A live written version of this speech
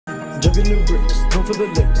jugging them bricks, go for the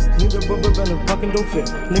licks. Need a rubber band and pocket don't fit.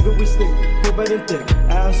 Nigga, we stick, we're bad and thick.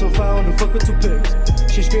 Ass so foul, the fuck with 2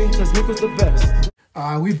 pigs. She screamed, Tasmika's the best.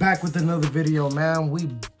 We back with another video, man. We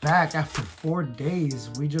back after 4 days.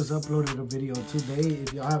 We just uploaded a video today.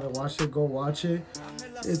 If y'all haven't watched it, go watch it.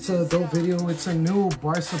 It's a dope video. It's a new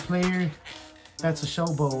Barca player. That's a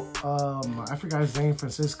showboat. I forgot his name,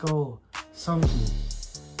 Francisco something.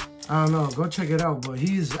 I don't know. Go check it out. But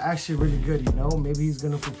he's actually really good, you know. Maybe he's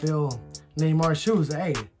gonna fulfill Neymar's shoes.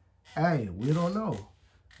 Hey, we don't know.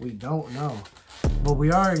 We don't know. But we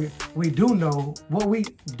do know. What we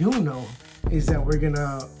do know is that we're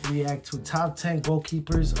gonna react to top 10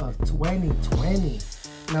 goalkeepers of 2020.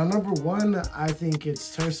 Now, number 1, I think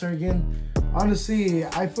it's Ter Stegen. Honestly,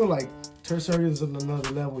 I feel like Ter Stegen's on another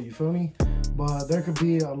level, you feel me? But there could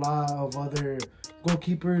be a lot of other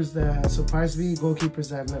goalkeepers that surprise me, goalkeepers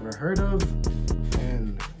that I've never heard of.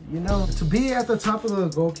 And, you know, to be at the top of the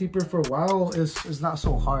goalkeeper for a while is not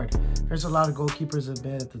so hard. There's a lot of goalkeepers that have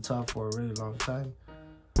been at the top for a really long time.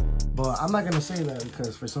 But I'm not going to say that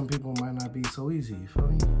because for some people it might not be so easy, you feel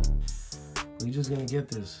me? We just going to get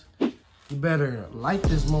this. You better like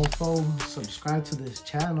this mofo, subscribe to this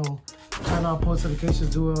channel, turn on post notifications,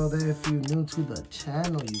 do all that if you're new to the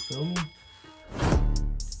channel, you feel me?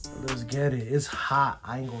 Let's get it. It's hot,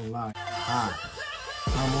 I ain't gonna lie, hot.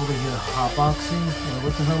 I'm over here hotboxing.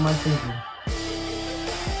 What the hell am I thinking?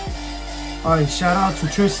 Alright, shout out to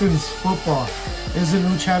Tristan's Football. It's a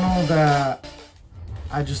new channel that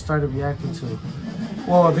I just started reacting to.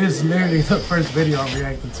 Well, this is literally the first video I'm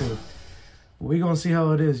reacting to. We gonna see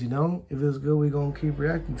how it is, you know? If it's good, we gonna keep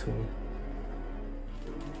reacting to it.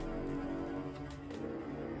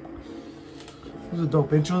 This is a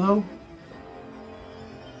dope intro though.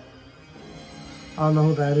 I don't know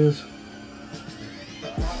who that is.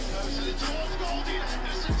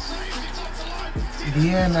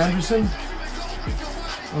 Dean Anderson?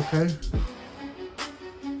 Okay.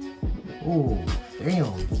 Oh,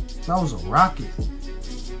 damn. That was a rocket.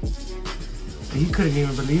 He couldn't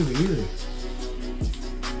even believe it either.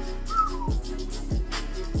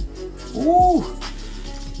 Ooh.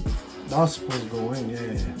 That was supposed to go in,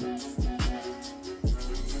 yeah.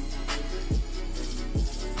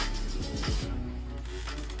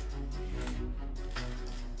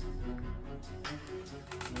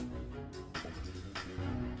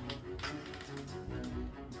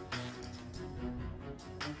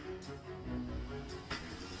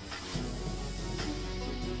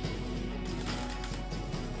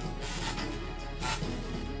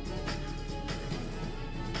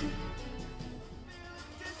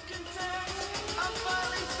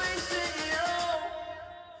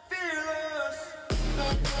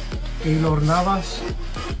 Keylor Navas.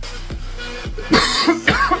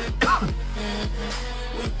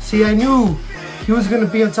 See, I knew he was going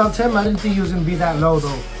to be in top 10. I didn't think he was going to be that low, though.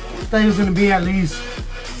 I thought he was going to be at least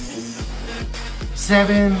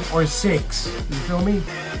 7 or 6. You feel me?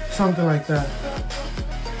 Something like that.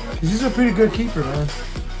 Because he's a pretty good keeper, man.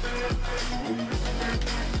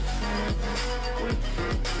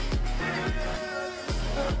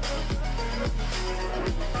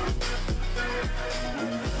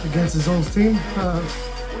 Against his own team.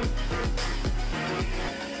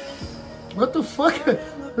 What the fuck?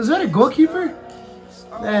 Was that a goalkeeper?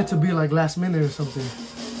 That had to be like last minute or something.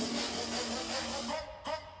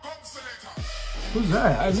 Who's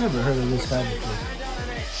that? I've never heard of this guy before.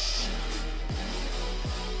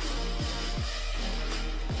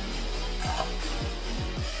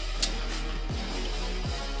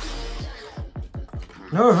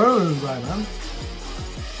 Never heard of this guy, man.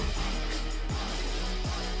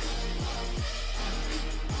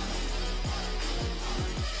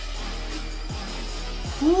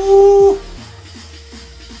 Ooh!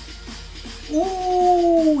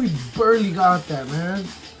 Ooh! We barely got that, man.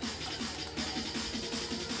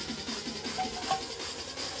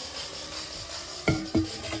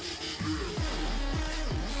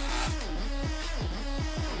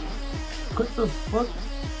 What the fuck?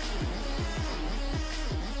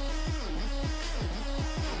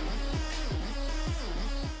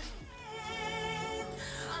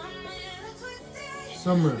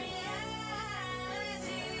 Summer.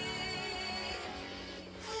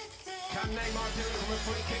 Can Neymar do it from a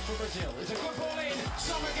free kick for Brazil? It's a good ball in.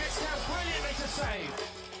 Summer gets down brilliantly to save.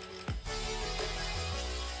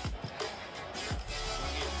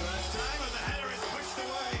 First time and the header is pushed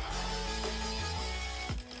away.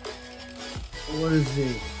 What is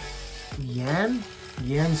it?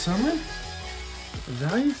 Yan Summer? Is that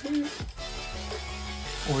how you say it?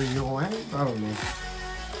 Or Joanne? I don't know.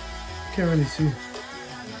 Can't really see.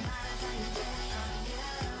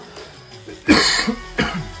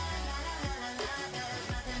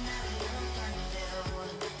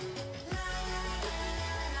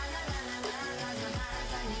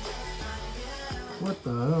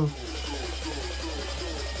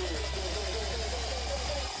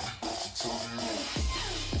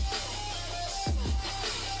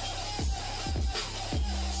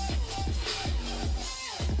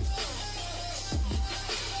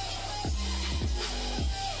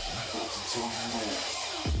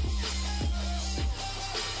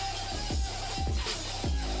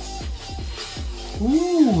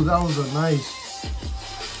 Ooh, that was a nice.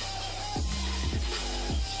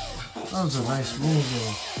 That was a nice move,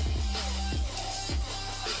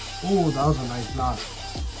 though. Ooh, that was a nice block.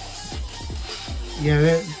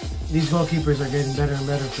 Yeah, these goalkeepers are getting better and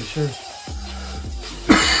better for sure.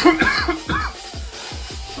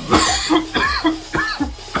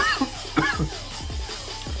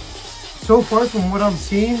 So far, from what I'm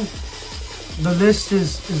seeing, the list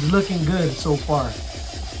is looking good so far.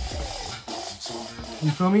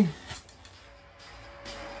 You feel me?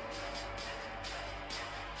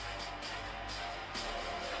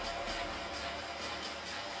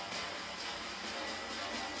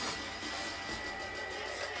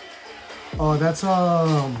 Oh, that's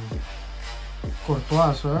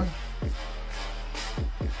Courtois, huh?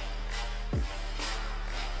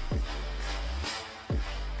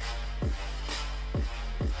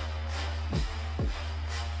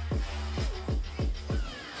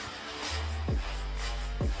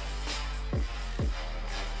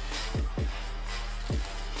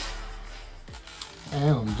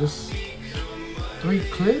 Damn, just 3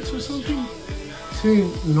 clicks or something? See,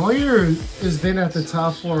 Neuer has been at the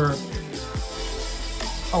top for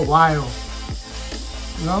a while,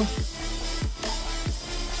 you know?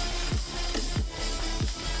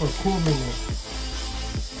 For a cool minute.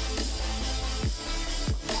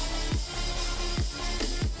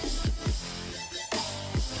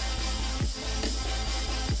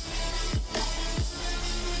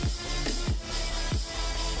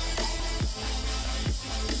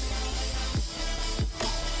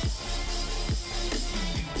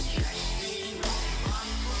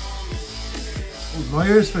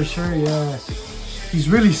 Lawyers for sure, yeah. He's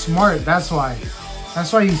really smart, that's why.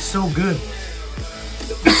 That's why he's so good.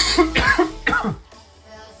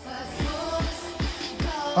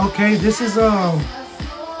 Okay, this is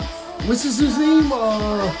what's his name?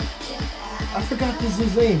 I forgot his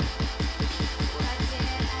name.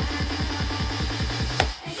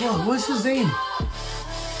 Bro, what's his name?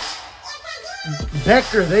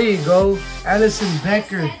 Becker, there you go. Allison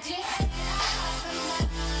Becker.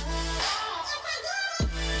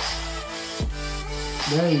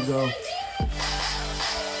 There you go.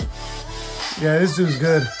 Yeah, this dude's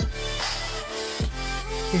good.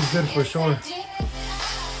 He's good for sure.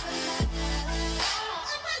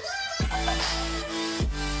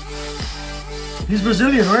 He's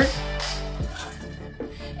Brazilian, right?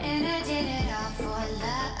 And I did it all for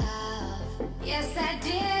love. Yes, I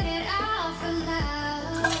did it all for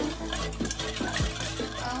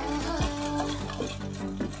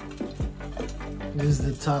love. This is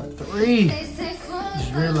the top 3.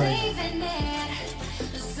 Just realized.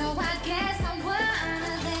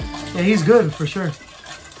 Yeah, he's good for sure.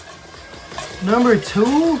 Number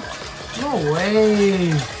 2? No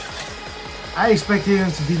way. I expected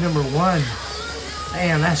him to be number 1.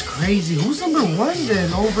 Damn, that's crazy. Who's number 1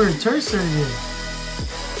 then over Ter Stegen?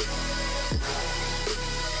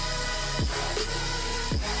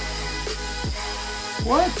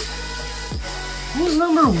 What? Who's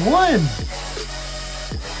number 1?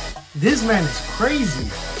 This man is crazy.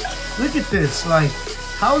 Look at this. Like,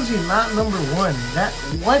 how is he not number 1? That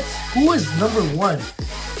what? Who is number 1?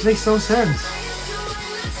 Makes no sense.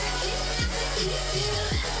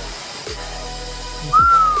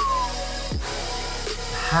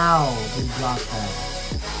 How we block that?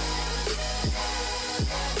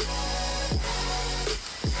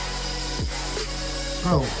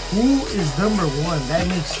 Bro, who is number 1? That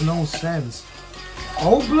makes no sense.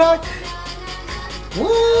 Oblak?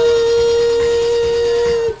 What?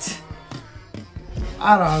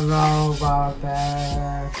 I don't know about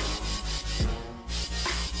that.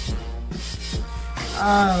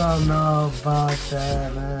 I don't know about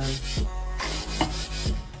that, man.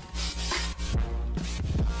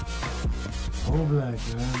 Oblak,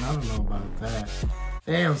 man. I don't know about that.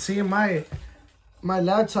 Damn, see, my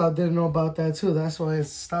laptop didn't know about that too. That's why it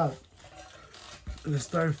stopped. It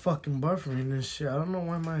started fucking buffering and shit. I don't know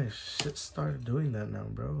why my shit started doing that now,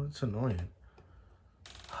 bro. It's annoying.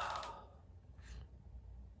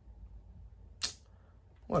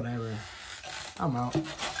 Whatever. I'm out.